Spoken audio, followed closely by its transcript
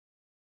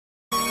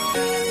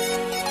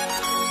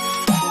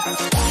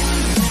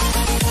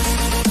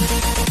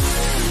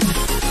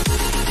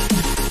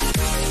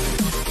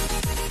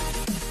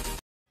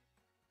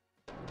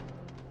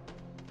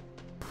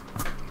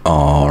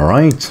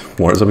Alright,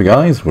 what is up you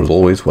guys? As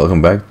always, welcome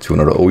back to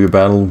another OU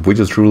battle, which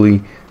is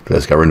truly the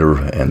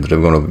Skyrander, and today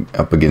we're going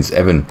up against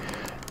Evan.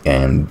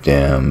 And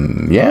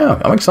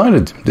yeah, I'm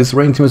excited. This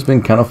rain team has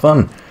been kind of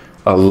fun.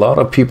 A lot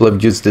of people have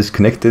just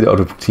disconnected out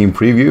of team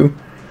preview,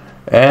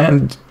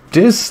 and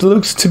this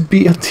looks to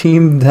be a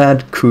team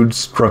that could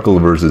struggle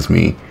versus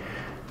me.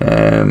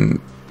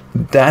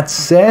 That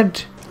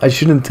said, I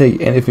shouldn't take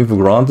anything for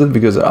granted,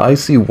 because I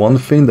see one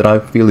thing that I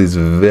feel is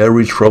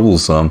very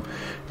troublesome,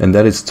 and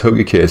that is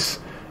Togekiss,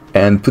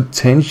 and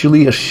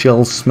potentially a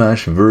Shell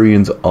Smash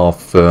variant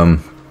of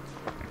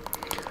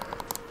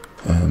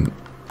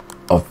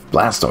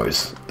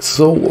Blastoise.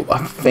 So I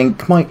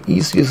think my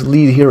easiest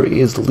lead here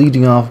is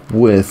leading off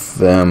with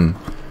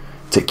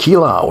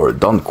Tequila or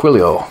Don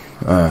Quilio,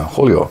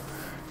 Julio,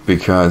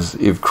 because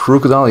if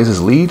Crocodile is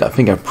his lead, I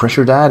think I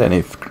pressure that, and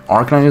if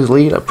Arcanine is his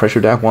lead, I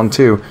pressure that one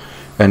too,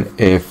 and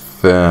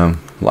if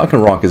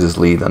Lycanroc is his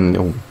lead, then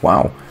oh,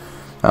 wow,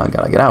 I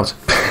gotta get out.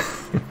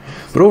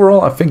 But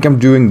overall, I think I'm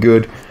doing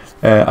good.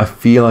 I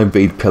feel I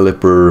bait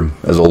Pelipper,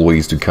 as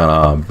always, to kind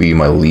of be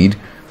my lead.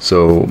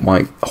 So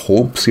my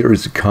hopes here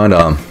is to kind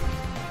of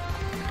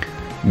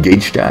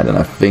gauge that, and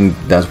I think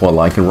that's why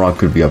Lycanroc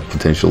could be a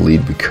potential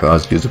lead,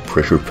 because there's a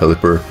pressure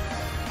Pelipper.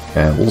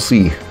 We'll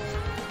see.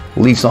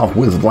 Leads off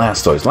with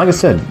Blastoise. Like I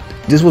said,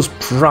 this was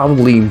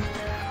probably,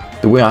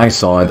 the way I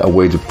saw it, a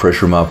way to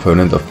pressure my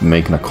opponent of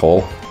making a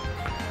call.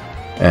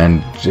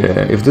 And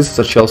if this is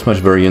a Shell Smash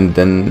variant,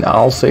 then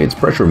I'll say it's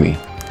pressure me.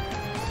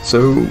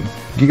 So,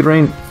 Giga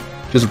Drain,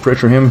 just to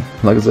pressure him,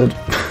 like I said.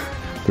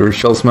 There is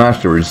Shell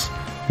Smash, there is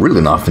really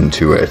nothing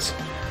to it.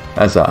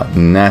 That's a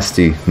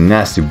nasty,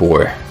 nasty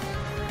boy.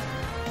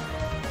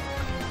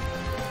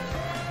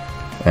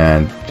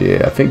 And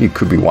yeah, I think it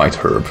could be White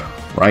Herb,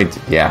 right?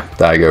 Yeah,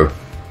 there you go.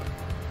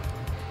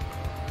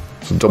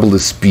 So double the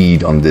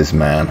speed on this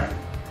man.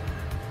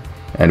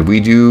 And we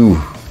do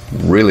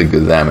really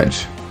good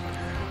damage.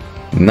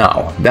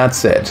 Now, that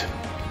said,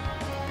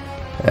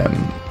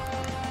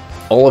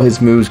 all of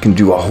his moves can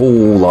do a whole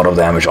lot of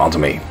damage onto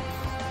me.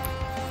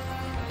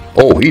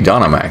 Oh, he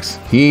Dynamax.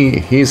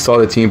 He saw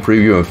the team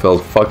preview and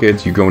felt, fuck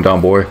it, you going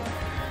down, boy.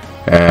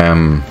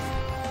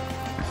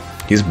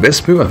 His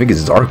best move, I think,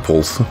 is Dark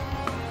Pulse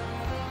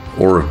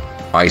or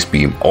Ice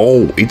Beam.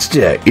 Oh, it's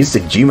the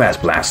GMAS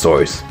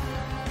Blastoise.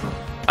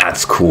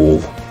 That's cool.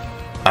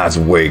 That's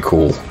way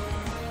cool.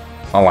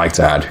 I like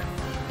that.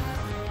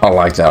 I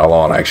like that a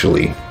lot,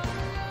 actually.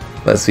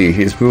 Let's see,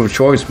 his move of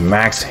choice,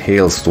 Max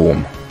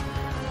Hailstorm.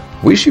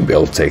 We should be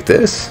able to take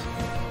this,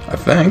 I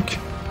think.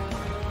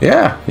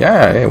 Yeah,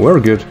 we're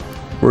good.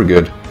 We're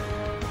good.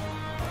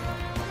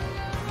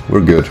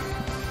 We're good.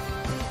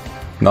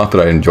 Not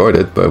that I enjoyed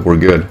it, but we're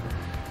good.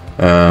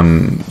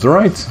 It's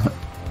alright.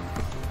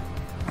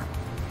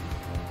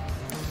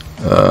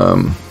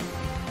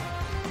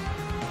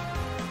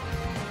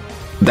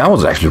 That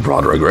was actually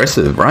rather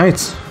aggressive,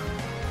 right?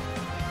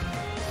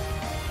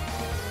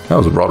 That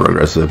was rather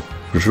aggressive,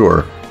 for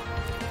sure.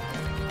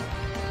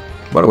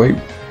 By the way,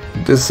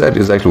 this set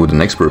is actually with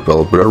an expert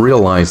belt, but I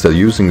realized that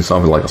using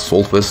something like a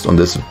Soul Fist on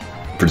this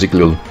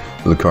particular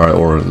card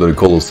or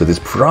Ludicolo set is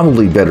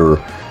probably better.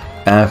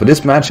 For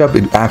this matchup,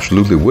 it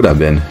absolutely would have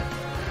been.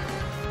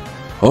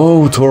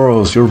 Oh,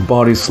 Tauros, your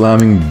body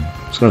slamming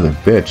is kind of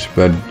a bitch,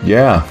 but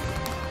yeah.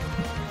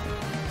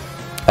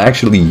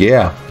 Actually,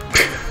 yeah.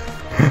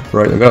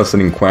 Right, I got a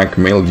sending Quack,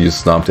 Mail Juice,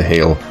 Stomp to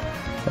Hail.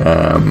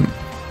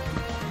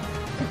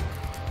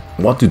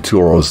 What do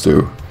Tauros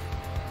do?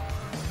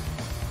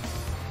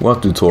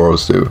 What do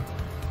Tauros do?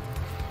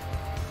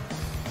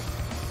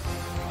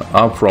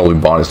 I'll probably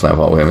body slam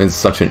out with him. It's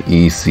such an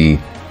easy,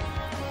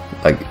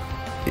 like,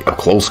 a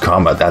close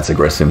combat. That's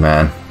aggressive,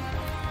 man.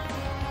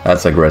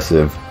 That's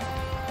aggressive.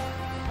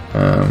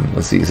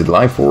 Let's see, is it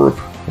Life Orb?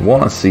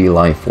 Wanna see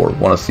Life Orb.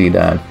 Wanna see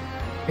that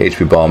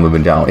HP ball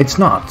moving down. It's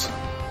not.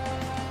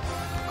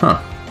 Huh.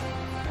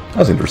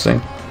 That's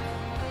interesting.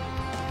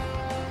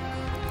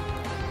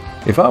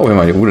 If I were him,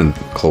 I wouldn't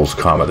close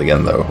combat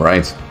again, though,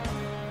 right?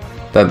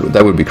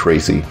 That would be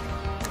crazy.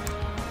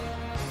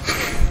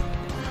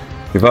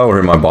 If I were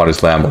in my body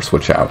slam or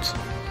switch out.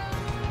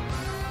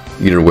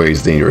 Either way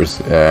is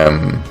dangerous.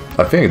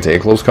 I think I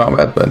take close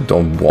combat, but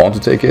don't want to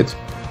take it.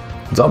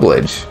 Double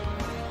Edge.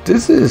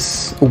 This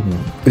is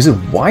it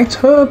White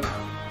Herb?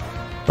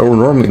 Or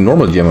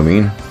normal gem, I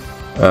mean.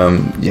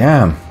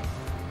 Yeah.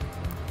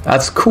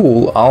 That's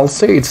cool. I'll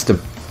say it's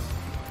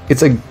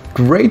a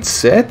great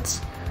set,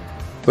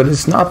 but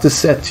it's not the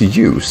set to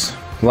use.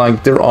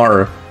 Like, there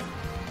are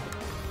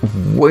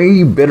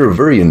way better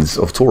variants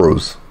of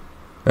Tauros.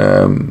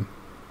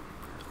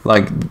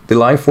 Like, the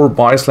Life Orb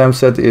Body Slam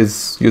set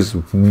is just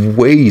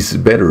ways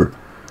better.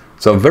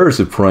 So I'm very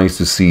surprised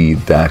to see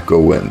that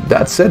go in.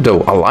 That said,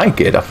 though, I like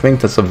it. I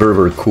think that's a very,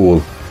 very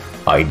cool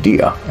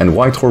idea. And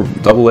White Orb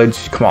Double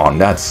Edge, come on,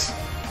 that's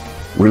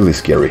really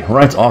scary.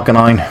 Right,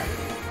 Arcanine.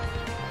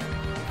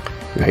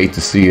 You hate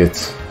to see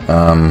it.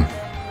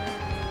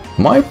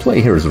 My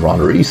play here is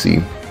rather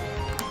easy.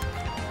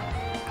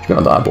 You're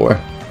gonna die, boy.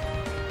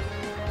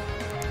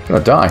 You're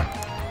gonna die.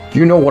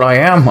 You know what I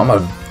am? I'm a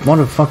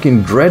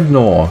motherfucking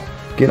dreadnought.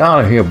 Get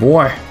out of here,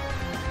 boy.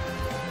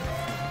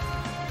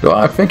 So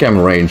I think I'm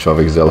in range of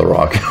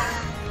Accelerock.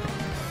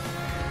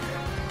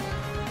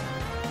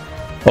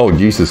 Oh,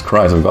 Jesus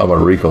Christ, I forgot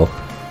about recall.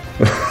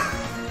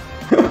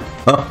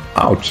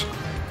 Ouch.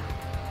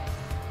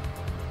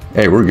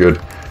 Hey, we're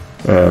good.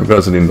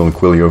 Because I didn't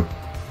kill you.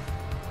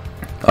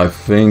 I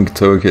think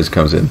Togekiss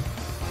comes in.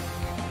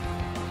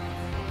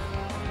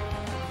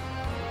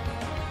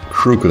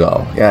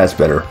 Crocodile. Yeah, that's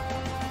better.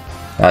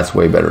 That's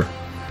way better.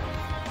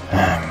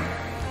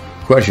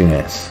 Question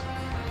is,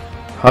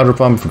 Hydro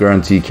Pump for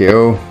guarantee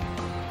KO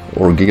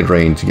or Giga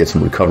Drain to get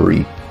some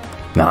recovery?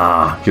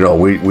 Nah, you know,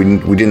 we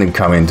didn't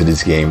come into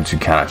this game to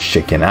kind of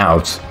chicken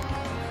out.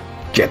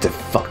 Get the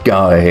fuck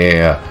out of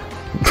here.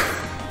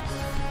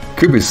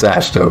 Could be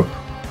Sash though.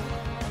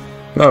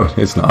 No,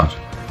 it's not.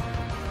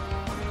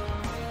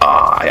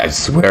 I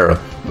swear,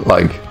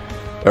 like,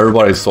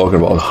 everybody's talking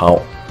about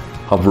how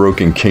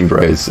broken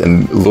Kingdra is,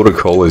 and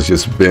Ludicolo has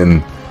just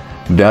been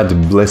that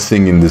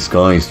blessing in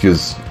disguise,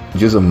 just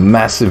a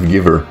massive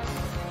giver.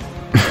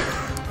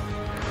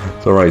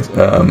 It's alright.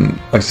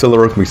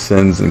 Accelerock makes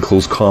sense, and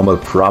close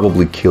combat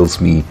probably kills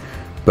me,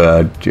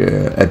 but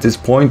at this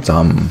point,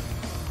 I'm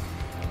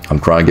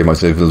trying to get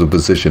myself into a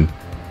position.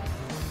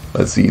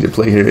 Let's see, the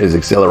play here is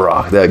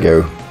Accelerock. There you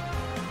go.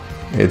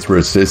 It's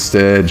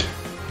resisted.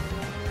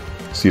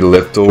 See the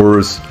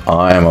leftovers?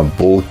 I am a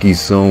bulky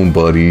zone,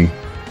 buddy.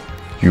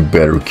 You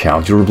better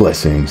count your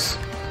blessings.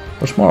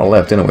 Much more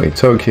left anyway.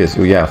 Togekiss.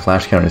 Oh yeah,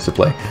 Flash Cannon is to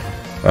play.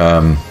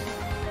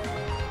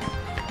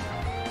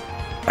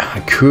 I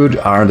could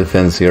Iron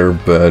Defense here,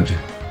 but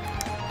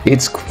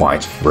it's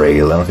quite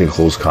frail. I don't think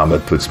close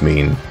combat puts me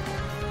in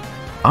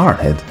Iron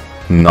Head.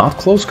 Not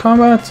close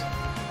combat?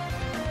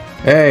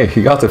 Hey,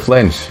 he got the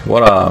flinch.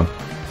 What a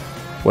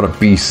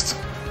beast.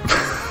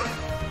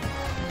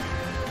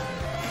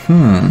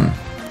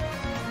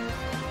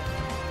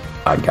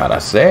 I gotta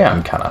say,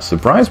 I'm kind of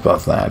surprised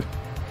about that.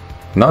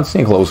 Not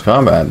seeing close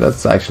combat.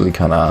 That's actually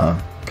kind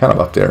of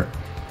up there.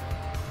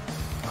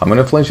 How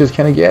many flinches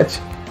can I get?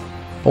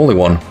 Only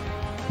one,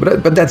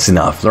 but that's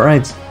enough. All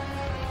right.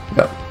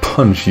 Gotta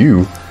punch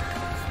you.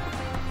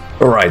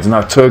 All right.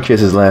 Now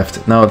Togekiss is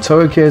left. Now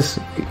Togekiss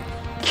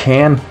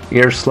can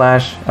Air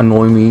Slash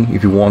annoy me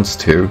if he wants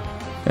to,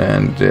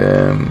 and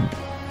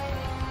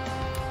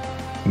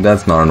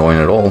that's not annoying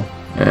at all.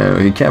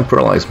 He can't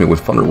paralyze me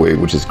with Thunder Wave,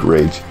 which is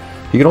great.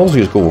 He can also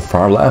just go with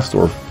Fire Blast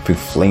or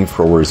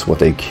Flamethrower is what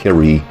they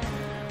carry.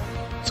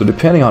 So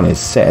depending on his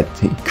set,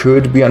 he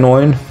could be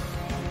annoying.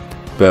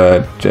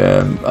 But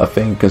I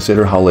think,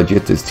 consider how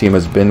legit this team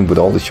has been with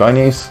all the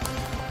shinies,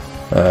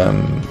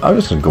 I'm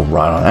just gonna go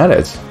right on at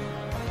it.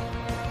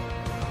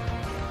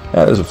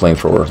 Yeah, there's a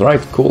Flamethrower.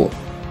 Right, cool.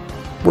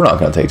 We're not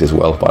gonna take this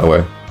well, by the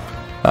way.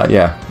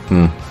 Yeah,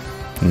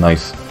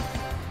 nice.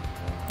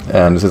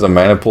 And this is a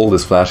mana pull.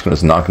 This Flash Gun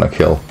is not gonna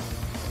kill.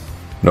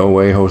 No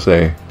way,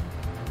 Jose.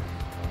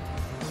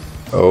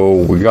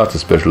 Oh, we got the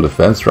special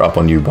defense drop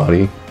on you, buddy.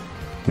 You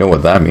know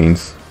what that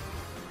means?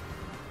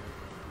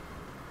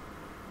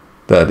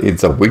 That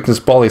it's a weakness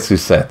policy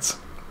set.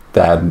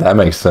 That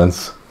makes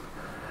sense.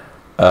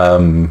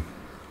 Now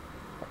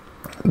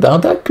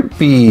that could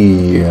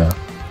be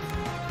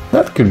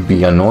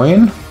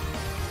annoying.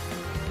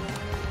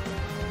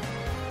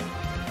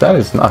 That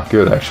is not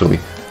good, actually.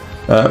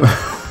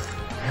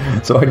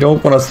 So I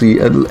don't want to see.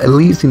 At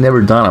least he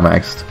never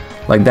Dynamaxed.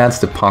 Like, that's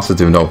the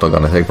positive note I'm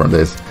gonna take from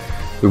this.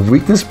 The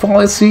weakness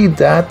policy,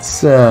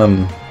 that's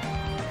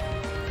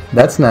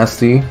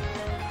nasty.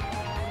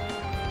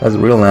 That's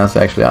real nasty.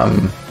 Actually,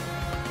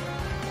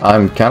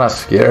 I'm kind of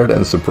scared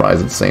and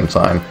surprised at the same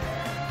time.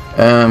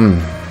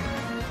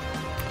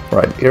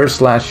 Right, Air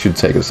Slash should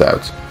take us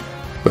out,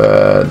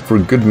 but for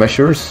good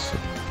measures,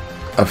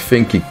 I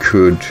think he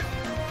could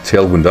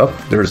Tailwind up.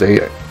 There's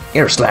a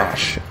Air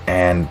Slash,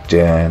 and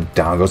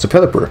down goes the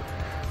Pelipper.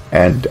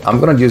 And I'm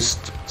gonna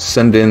just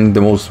send in the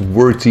most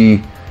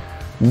worthy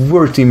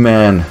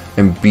man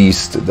and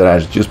beast that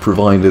has just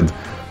provided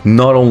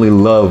not only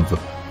love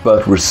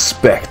but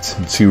respect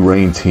to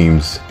rain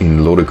teams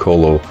in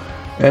Ludicolo.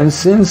 And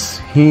since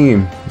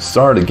he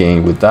started the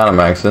game with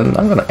Dynamax, and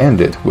I'm gonna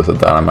end it with a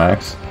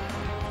Dynamax,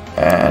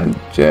 and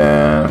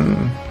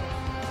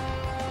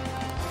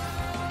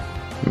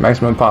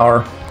maximum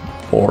power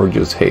or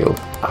just hail.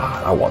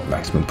 I want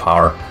maximum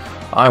power.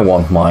 I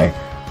want my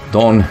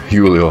Don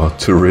Julio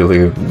to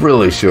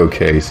really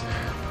showcase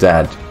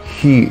that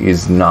he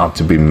is not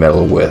to be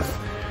meddled with.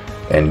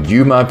 And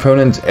you, my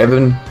opponent,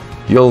 Evan,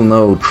 you'll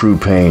know true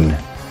pain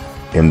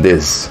in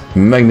this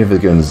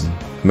magnificent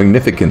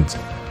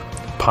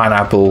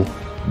pineapple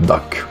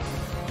duck.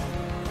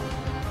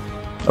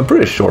 I'm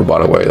pretty sure, by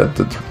the way, that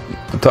the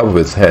top of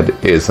its head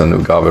is an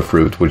agave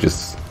fruit, which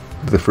is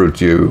the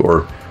fruit you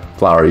or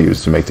flower you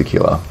use to make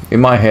tequila.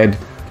 In my head,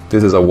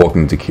 this is a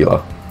walking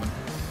tequila.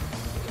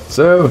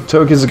 So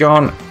Togekiss is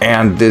gone,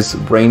 and this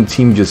rain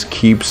team just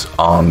keeps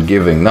on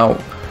giving. Now,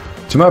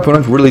 to my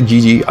opponent, really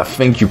GG. I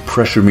think you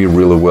pressured me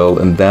really well,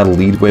 and that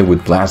leadway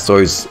with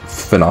Blastoise,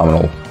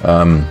 phenomenal.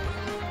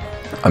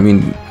 I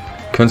mean,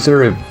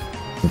 consider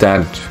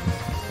that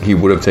he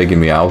would have taken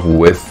me out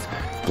with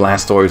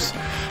Blastoise,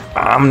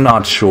 I'm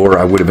not sure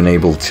I would have been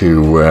able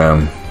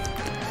to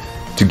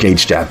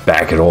gauge that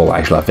back at all.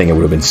 Actually, I think I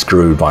would have been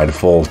screwed by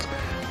default.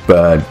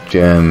 But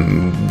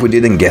we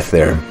didn't get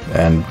there,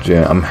 and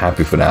I'm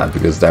happy for that,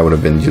 because that would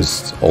have been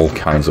just all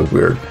kinds of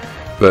weird.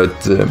 But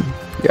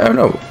yeah, I don't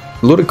know.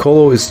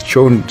 Ludicolo is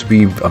shown to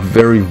be a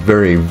very,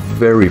 very,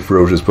 very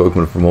ferocious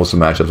Pokemon for most of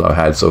the matchups I've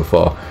had so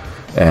far.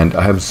 And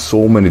I have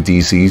so many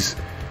DCs,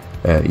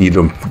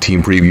 either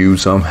team preview,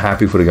 so I'm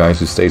happy for the guys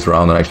who stays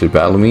around and actually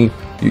battle me.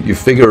 You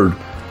figured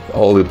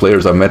all the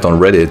players I met on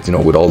Reddit, you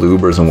know, with all the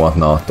Ubers and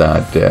whatnot,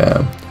 that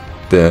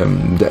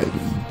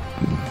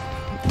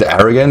the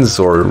arrogance,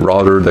 or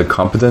rather the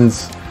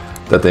competence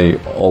that they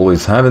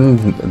always have,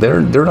 and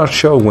they're not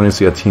shown when you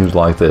see teams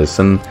like this.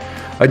 And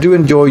I do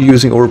enjoy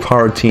using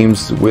overpowered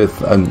teams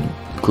with a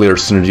clear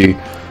synergy,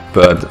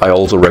 but I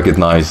also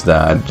recognize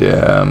that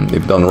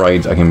if done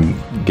right, I can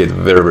get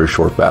very, very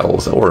short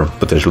battles or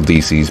potential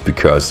DCs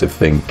because they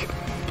think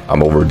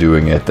I'm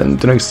overdoing it, and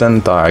to an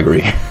extent I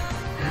agree.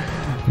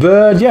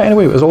 But yeah,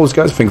 anyway, as always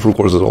guys, thank you of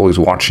course as always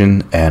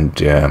watching, and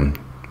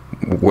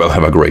well,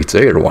 have a great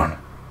day everyone.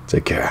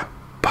 Take care.